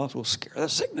nothing else, we'll scare the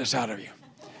sickness out of you.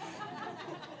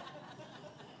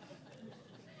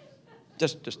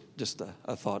 Just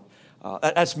a thought.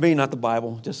 That's me, not the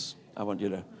Bible. I want you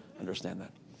to understand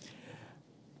that.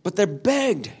 But they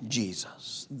begged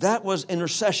Jesus. That was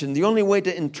intercession. The only way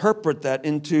to interpret that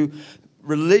into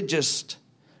religious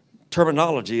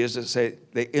terminology is to say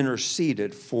they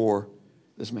interceded for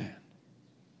this man.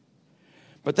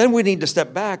 But then we need to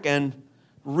step back and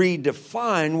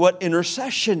redefine what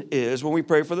intercession is when we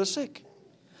pray for the sick.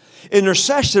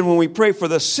 Intercession, when we pray for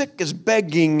the sick, is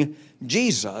begging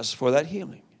Jesus for that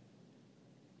healing.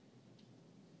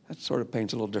 That sort of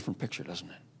paints a little different picture, doesn't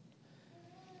it?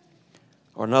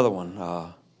 Or another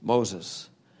one, Moses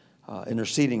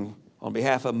interceding on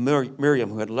behalf of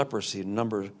Miriam, who had leprosy, in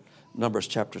Numbers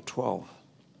chapter 12.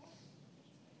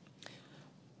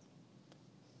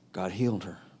 God healed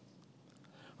her.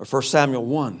 Or 1 Samuel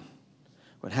 1,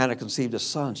 when Hannah conceived a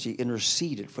son, she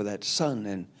interceded for that son,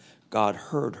 and God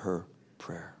heard her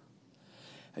prayer.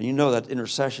 And you know that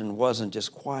intercession wasn't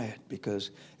just quiet,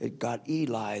 because it got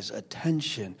Eli's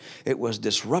attention. It was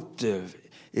disruptive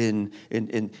in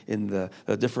the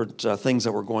different things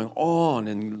that were going on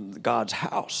in God's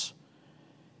house.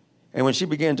 And when she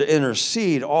began to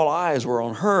intercede, all eyes were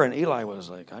on her, and Eli was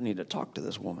like, I need to talk to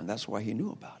this woman. That's why he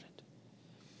knew about it.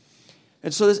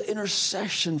 And so this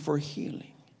intercession for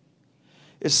healing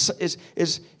is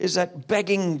that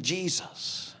begging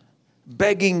Jesus.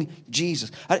 Begging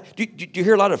Jesus. Do you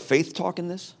hear a lot of faith talk in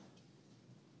this?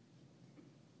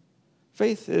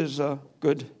 Faith is a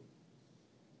good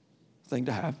thing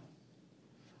to have.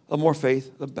 The more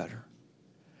faith, the better.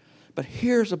 But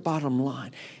here's the bottom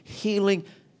line. Healing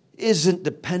isn't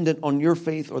dependent on your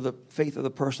faith or the faith of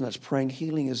the person that's praying.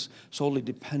 Healing is solely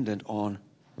dependent on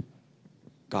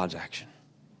God's action.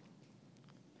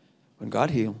 When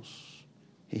God heals,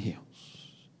 He heals.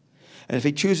 And if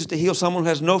He chooses to heal someone who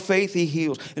has no faith, He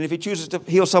heals. And if He chooses to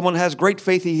heal someone who has great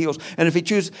faith, He heals. And if He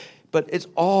chooses, but it's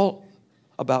all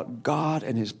about God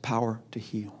and His power to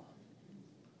heal.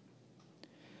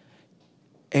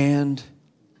 And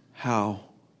how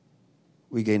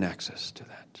we gain access to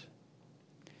that.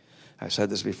 I've said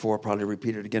this before, probably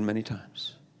repeat it again many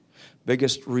times. The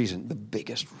biggest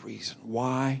reason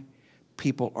why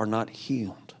people are not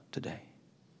healed today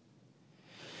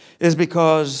is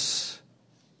because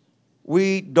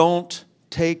we don't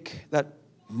take that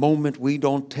moment, we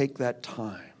don't take that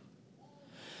time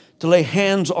to lay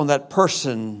hands on that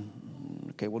person.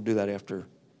 Okay, we'll do that after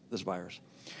this virus.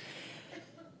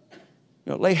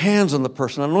 Lay hands on the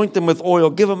person, anoint them with oil,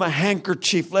 give them a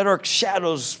handkerchief, let our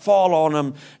shadows fall on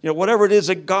them. Whatever it is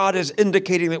that God is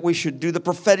indicating that we should do, the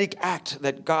prophetic act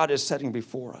that God is setting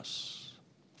before us.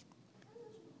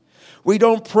 We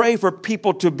don't pray for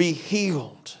people to be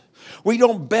healed. We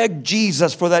don't beg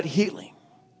Jesus for that healing.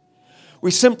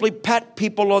 We simply pat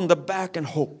people on the back and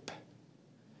hope.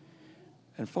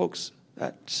 And folks,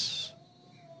 that's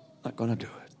not going to do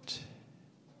it.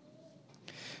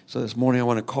 So this morning I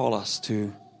want to call us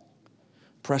to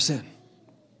press in.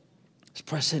 Let's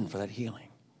press in for that healing.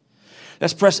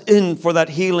 Let's press in for that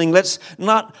healing. Let's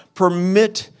not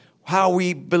permit how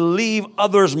we believe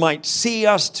others might see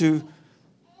us to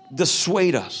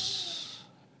dissuade us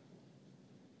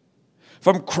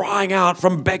from crying out,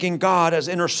 from begging God as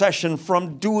intercession,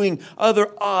 from doing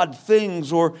other odd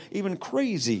things or even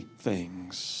crazy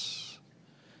things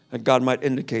that God might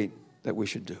indicate that we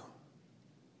should do.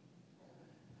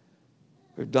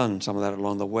 We've done some of that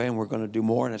along the way, and we're going to do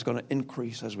more, and it's going to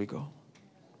increase as we go.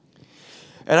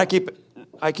 And I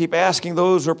keep asking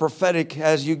those who are prophetic,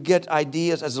 as you get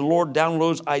ideas, as the Lord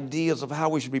downloads ideas of how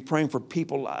we should be praying for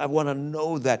people, I want to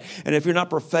know that. And if you're not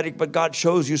prophetic, but God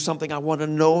shows you something, I want to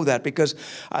know that, because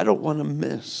I don't want to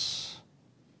miss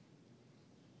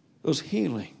those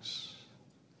healings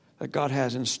that God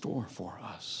has in store for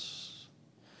us.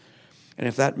 And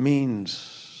if that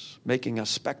means making a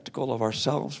spectacle of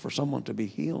ourselves for someone to be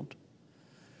healed,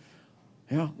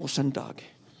 we'll send Doug.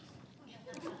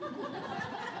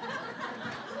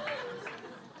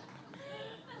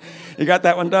 You got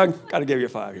that one, Doug? Got to give you a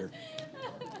 5 here.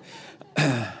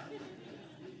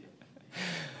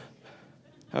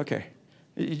 Okay.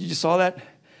 You saw that?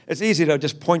 It's easy to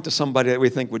just point to somebody that we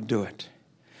think would do it.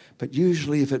 But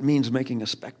usually if it means making a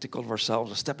spectacle of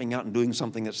ourselves or stepping out and doing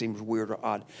something that seems weird or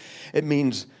odd, it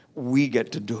means we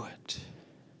get to do it.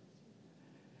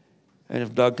 And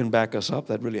if Doug can back us up,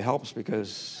 that really helps,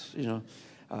 because,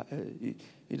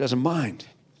 he doesn't mind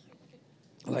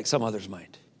like some others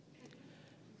might.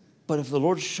 But if the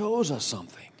Lord shows us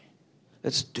something,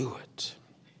 let's do it.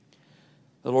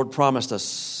 The Lord promised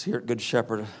us here at Good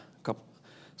Shepherd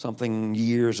something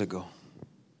years ago.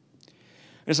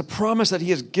 It's a promise that He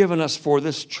has given us for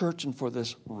this church and for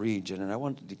this region. And I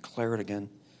want to declare it again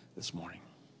this morning.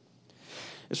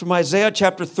 It's from Isaiah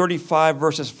chapter 35,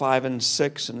 verses 5 and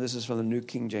 6. And this is from the New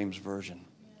King James Version.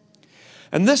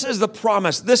 And this is the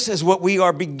promise. This is what we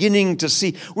are beginning to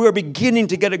see. We are beginning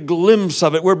to get a glimpse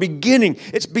of it. We're beginning.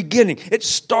 It's beginning. It's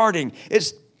starting.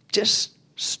 It's just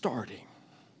starting.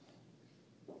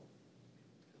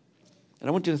 And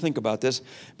I want you to think about this,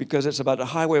 because it's about the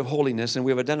highway of holiness, and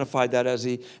we've identified that as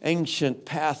the ancient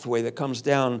pathway that comes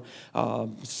down,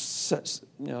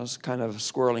 it's kind of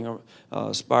spiraling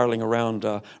around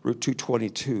Route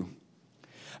 222.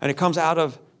 And it comes out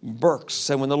of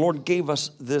Berks. And when the Lord gave us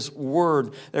this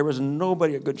word, there was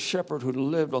nobody, a Good Shepherd, who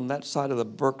lived on that side of the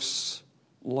Berks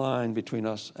line between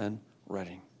us and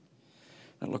Redding.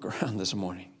 And look around this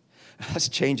morning. That's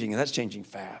changing, and that's changing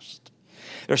fast.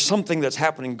 There's something that's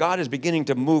happening. God is beginning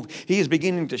to move. He is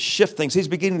beginning to shift things. He's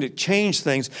beginning to change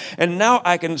things. And now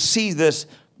I can see this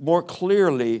more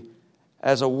clearly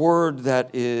as a word that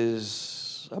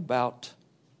is about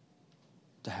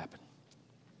to happen.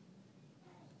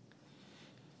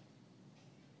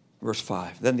 Verse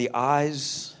 5, then the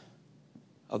eyes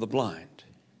of the blind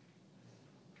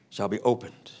shall be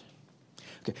opened.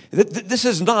 Okay, this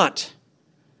is not,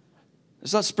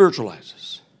 it's not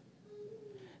spiritualizes.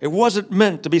 It wasn't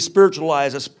meant to be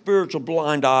spiritualized as spiritual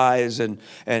blind eyes and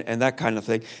that kind of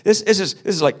thing. This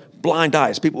is like blind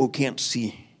eyes, people who can't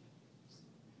see.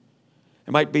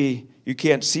 It might be you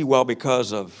can't see well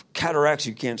because of cataracts.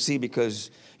 You can't see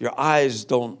because your eyes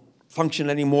don't function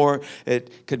anymore.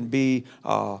 It can be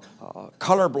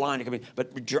colorblind. It can be,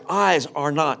 but your eyes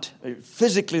are not.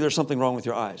 Physically, there's something wrong with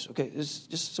your eyes. Okay, it's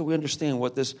just so we understand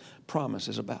what this promise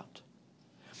is about.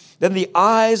 Then the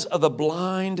eyes of the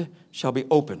blind shall be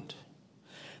opened.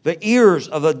 The ears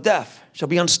of the deaf shall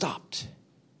be unstopped.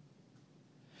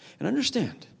 And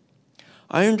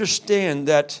I understand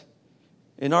that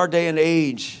in our day and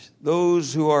age,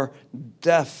 those who are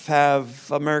deaf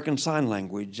have American Sign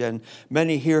Language, and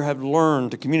many here have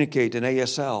learned to communicate in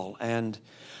ASL, and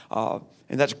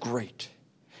that's great.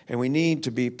 And we need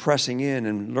to be pressing in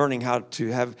and learning how to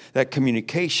have that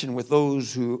communication with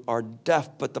those who are deaf.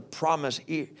 But the promise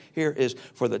here is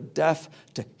for the deaf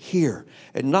to hear,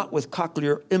 and not with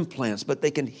cochlear implants, but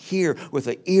they can hear with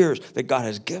the ears that God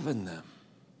has given them.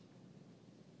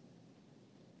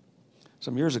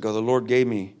 Some years ago, the Lord gave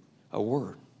me a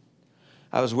word.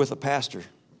 I was with a pastor,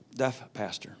 deaf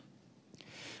pastor.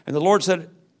 And the Lord said,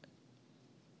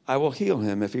 I will heal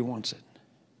him if he wants it.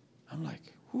 I'm like,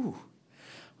 whew.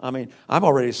 I mean, I'm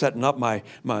already setting up my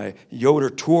Yoder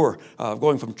tour,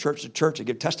 going from church to church to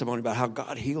give testimony about how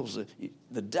God heals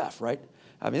the deaf, right?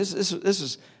 I mean, this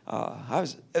is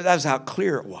that's how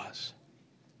clear it was.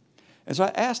 And so I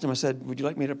asked him, I said, would you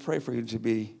like me to pray for you to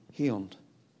be healed?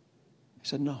 He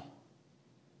said, no.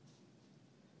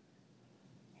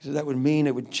 He said, that would mean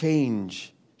it would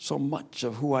change so much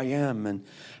of who I am and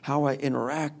how I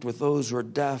interact with those who are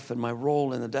deaf and my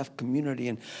role in the deaf community.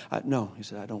 And no, he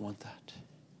said, I don't want that.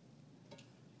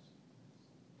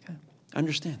 Okay. I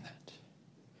understand that.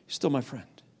 He's still my friend.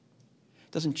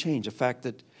 It doesn't change the fact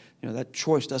that, that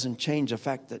choice doesn't change the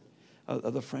fact that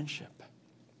of the friendship.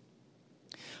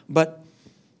 But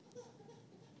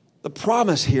the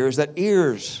promise here is that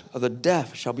ears of the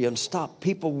deaf shall be unstopped.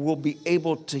 People will be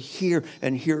able to hear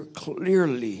and hear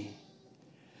clearly.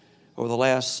 Over the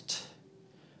last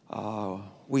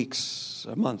weeks,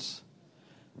 months,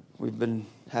 we've been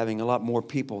having a lot more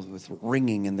people with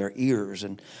ringing in their ears,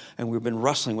 and we've been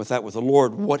wrestling with that with the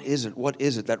Lord. What is it? What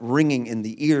is it? That ringing in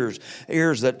the ears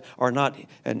that are not,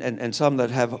 and some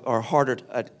that are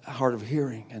hard of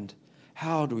hearing. And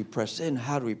how do we press in?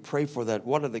 How do we pray for that?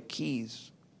 What are the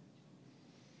keys?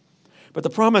 But the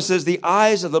promise is, the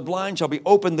eyes of the blind shall be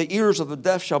opened, the ears of the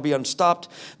deaf shall be unstopped.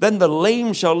 Then the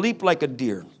lame shall leap like a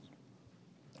deer,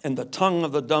 and the tongue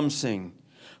of the dumb sing.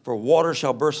 For water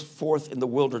shall burst forth in the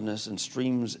wilderness and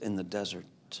streams in the desert.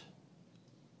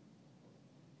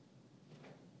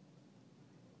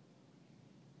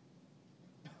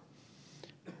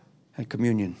 At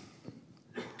communion,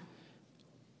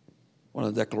 one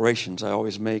of the declarations I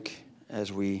always make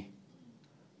as we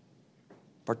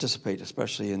participate,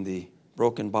 especially in the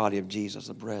broken body of Jesus,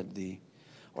 the bread,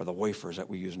 or the wafers that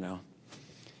we use now.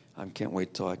 I can't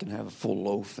wait till I can have a full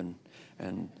loaf and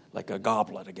like a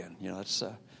goblet again. It's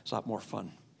a lot more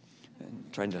fun.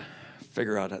 And trying to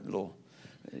figure out that little,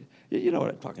 you know what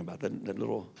I'm talking about, that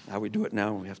little, how we do it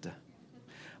now. We have to,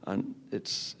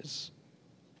 it's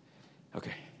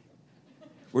okay.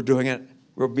 We're doing it.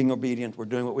 We're being obedient. We're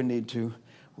doing what we need to.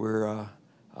 But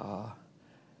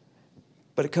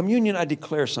at communion, I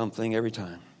declare something every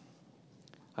time.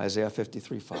 Isaiah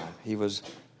 53:5. He was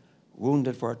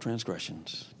wounded for our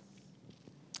transgressions.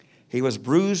 He was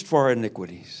bruised for our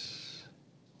iniquities.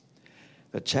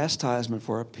 The chastisement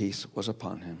for our peace was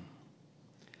upon him.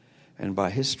 And by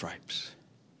his stripes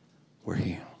we're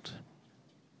healed.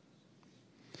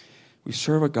 We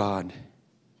serve a God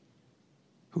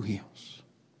who heals.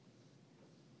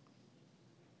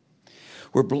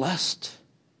 We're blessed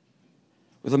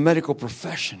with a medical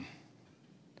profession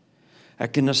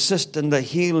that can assist in the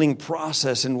healing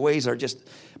process in ways that are just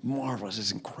marvelous.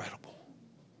 It's incredible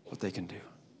what they can do.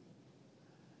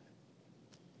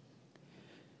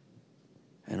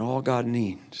 And all God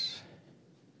needs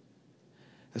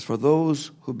is for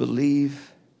those who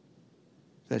believe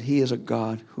that he is a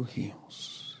God who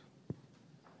heals,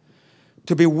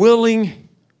 to be willing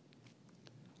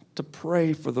to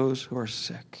pray for those who are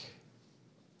sick,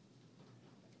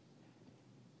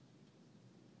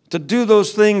 to do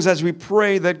those things as we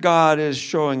pray that God is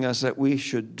showing us that we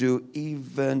should do,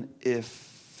 even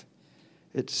if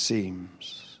it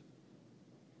seems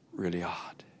really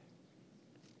odd.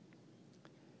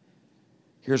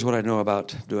 Here's what I know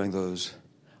about doing those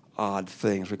odd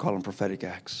things. We call them prophetic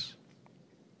acts.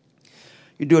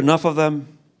 You do enough of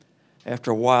them,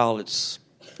 after a while, it's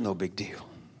no big deal.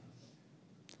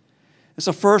 It's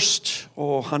the first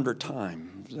 100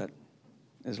 times that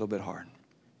is a little bit hard.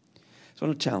 So I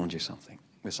want to challenge you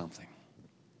with something.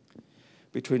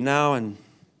 Between now and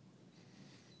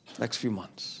the next few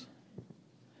months,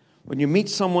 when you meet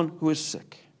someone who is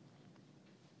sick,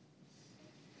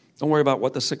 don't worry about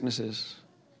what the sickness is.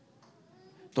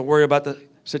 Don't worry about the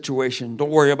situation. Don't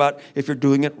worry about if you're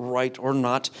doing it right or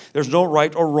not. There's no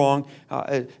right or wrong.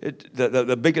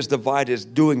 The biggest divide is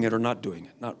doing it or not doing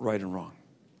it, not right and wrong.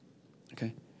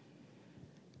 Okay?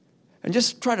 And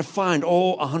just try to find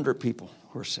 100 people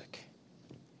who are sick.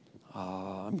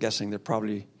 I'm guessing you'll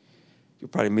probably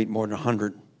meet more than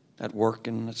 100 at work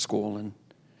and at school and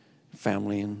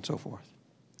family and so forth.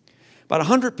 About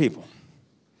 100 people,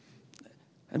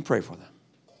 and pray for them.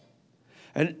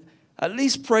 And at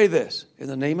least pray this: in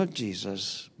the name of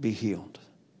Jesus, be healed.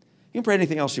 You can pray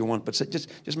anything else you want, but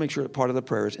just make sure that part of the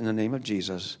prayer is, in the name of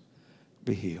Jesus,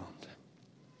 be healed.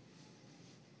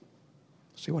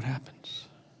 See what happens.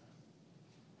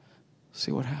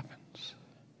 See what happens.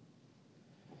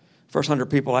 First 100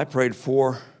 people I prayed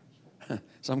for,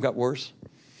 some got worse.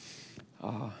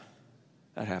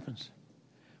 That happens.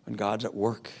 When God's at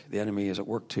work, the enemy is at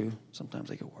work too. Sometimes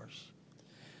they get worse.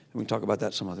 And we can talk about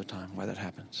that some other time, why that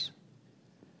happens.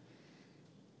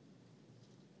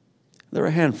 There were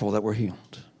a handful that were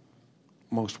healed.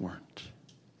 Most weren't.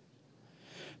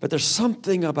 But there's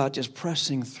something about just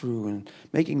pressing through and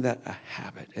making that a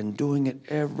habit and doing it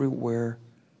everywhere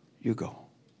you go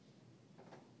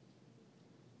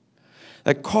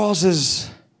that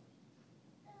causes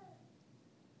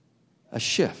a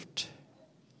shift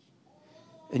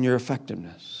in your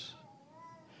effectiveness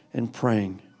in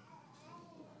praying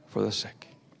for the sick.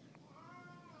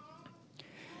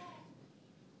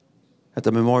 At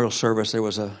the memorial service,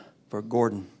 for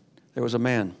Gordon, there was a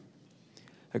man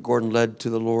that Gordon led to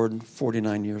the Lord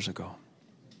 49 years ago.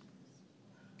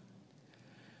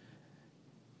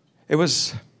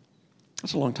 That's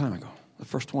a long time ago. The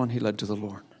first one he led to the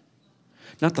Lord.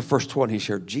 Not the first one he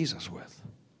shared Jesus with.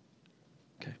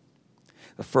 Okay.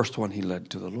 The first one he led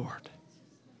to the Lord.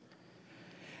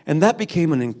 And that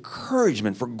became an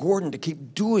encouragement for Gordon to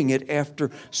keep doing it after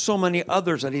so many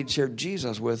others that he'd shared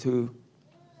Jesus with who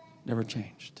never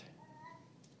changed.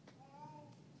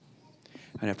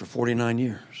 And after 49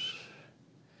 years,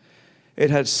 it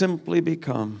had simply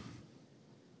become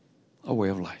a way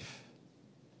of life.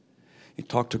 You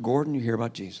talk to Gordon, you hear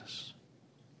about Jesus.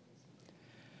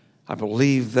 I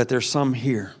believe that there's some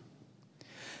here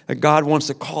that God wants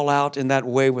to call out in that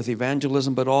way with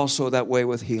evangelism, but also that way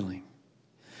with healing.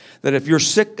 That if you're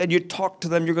sick and you talk to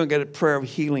them, you're going to get a prayer of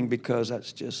healing because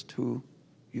that's just who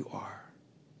you are.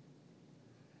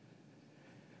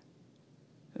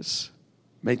 Let's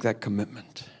make that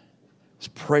commitment. Let's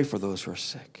pray for those who are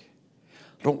sick.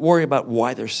 Don't worry about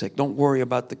why they're sick. Don't worry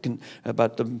about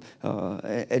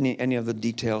any of the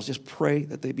details. Just pray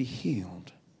that they be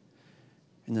healed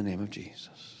in the name of Jesus.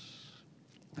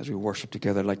 As we worship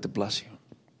together, I'd like to bless you.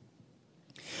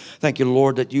 Thank you,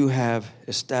 Lord, that you have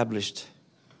established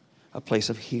a place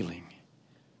of healing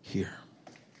here.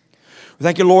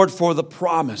 Thank you, Lord, for the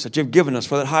promise that you've given us,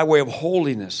 for that highway of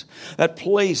holiness, that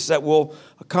place that will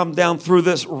come down through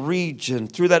this region,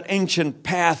 through that ancient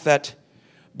path that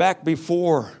back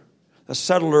before the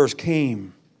settlers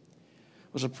came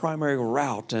was a primary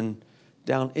route and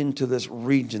down into this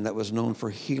region that was known for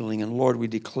healing. And Lord, we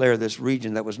declare this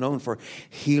region that was known for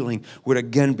healing would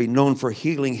again be known for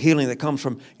healing that comes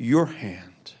from your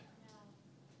hand.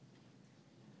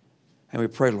 And we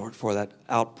pray, Lord, for that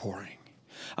outpouring,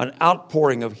 an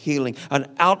outpouring of healing, an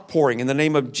outpouring in the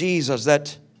name of Jesus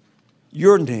that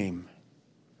your name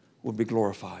will be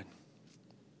glorified.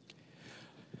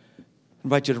 I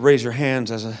invite you to raise your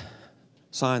hands as a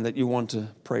sign that you want to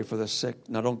pray for the sick.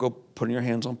 Now, don't go putting your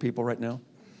hands on people right now.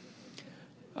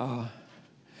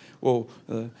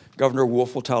 Governor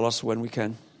Wolf will tell us when we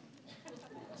can.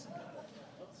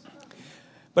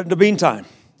 But in the meantime,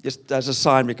 just as a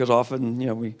sign, because often,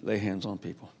 we lay hands on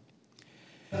people.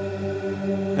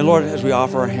 And Lord, as we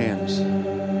offer our hands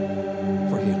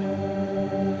for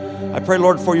healing, I pray,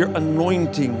 Lord, for your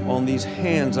anointing on these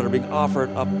hands that are being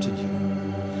offered up to you.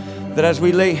 That as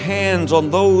we lay hands on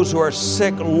those who are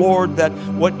sick, Lord, that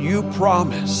what you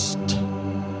promised,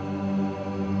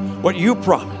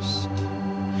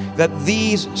 that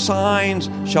these signs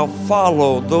shall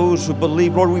follow those who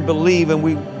believe. Lord, we believe and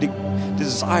we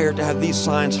desire to have these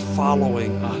signs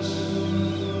following us.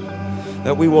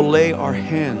 That we will lay our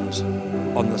hands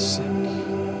on the sick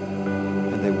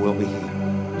and they will be healed.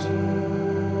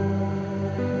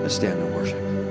 Let's stand and worship.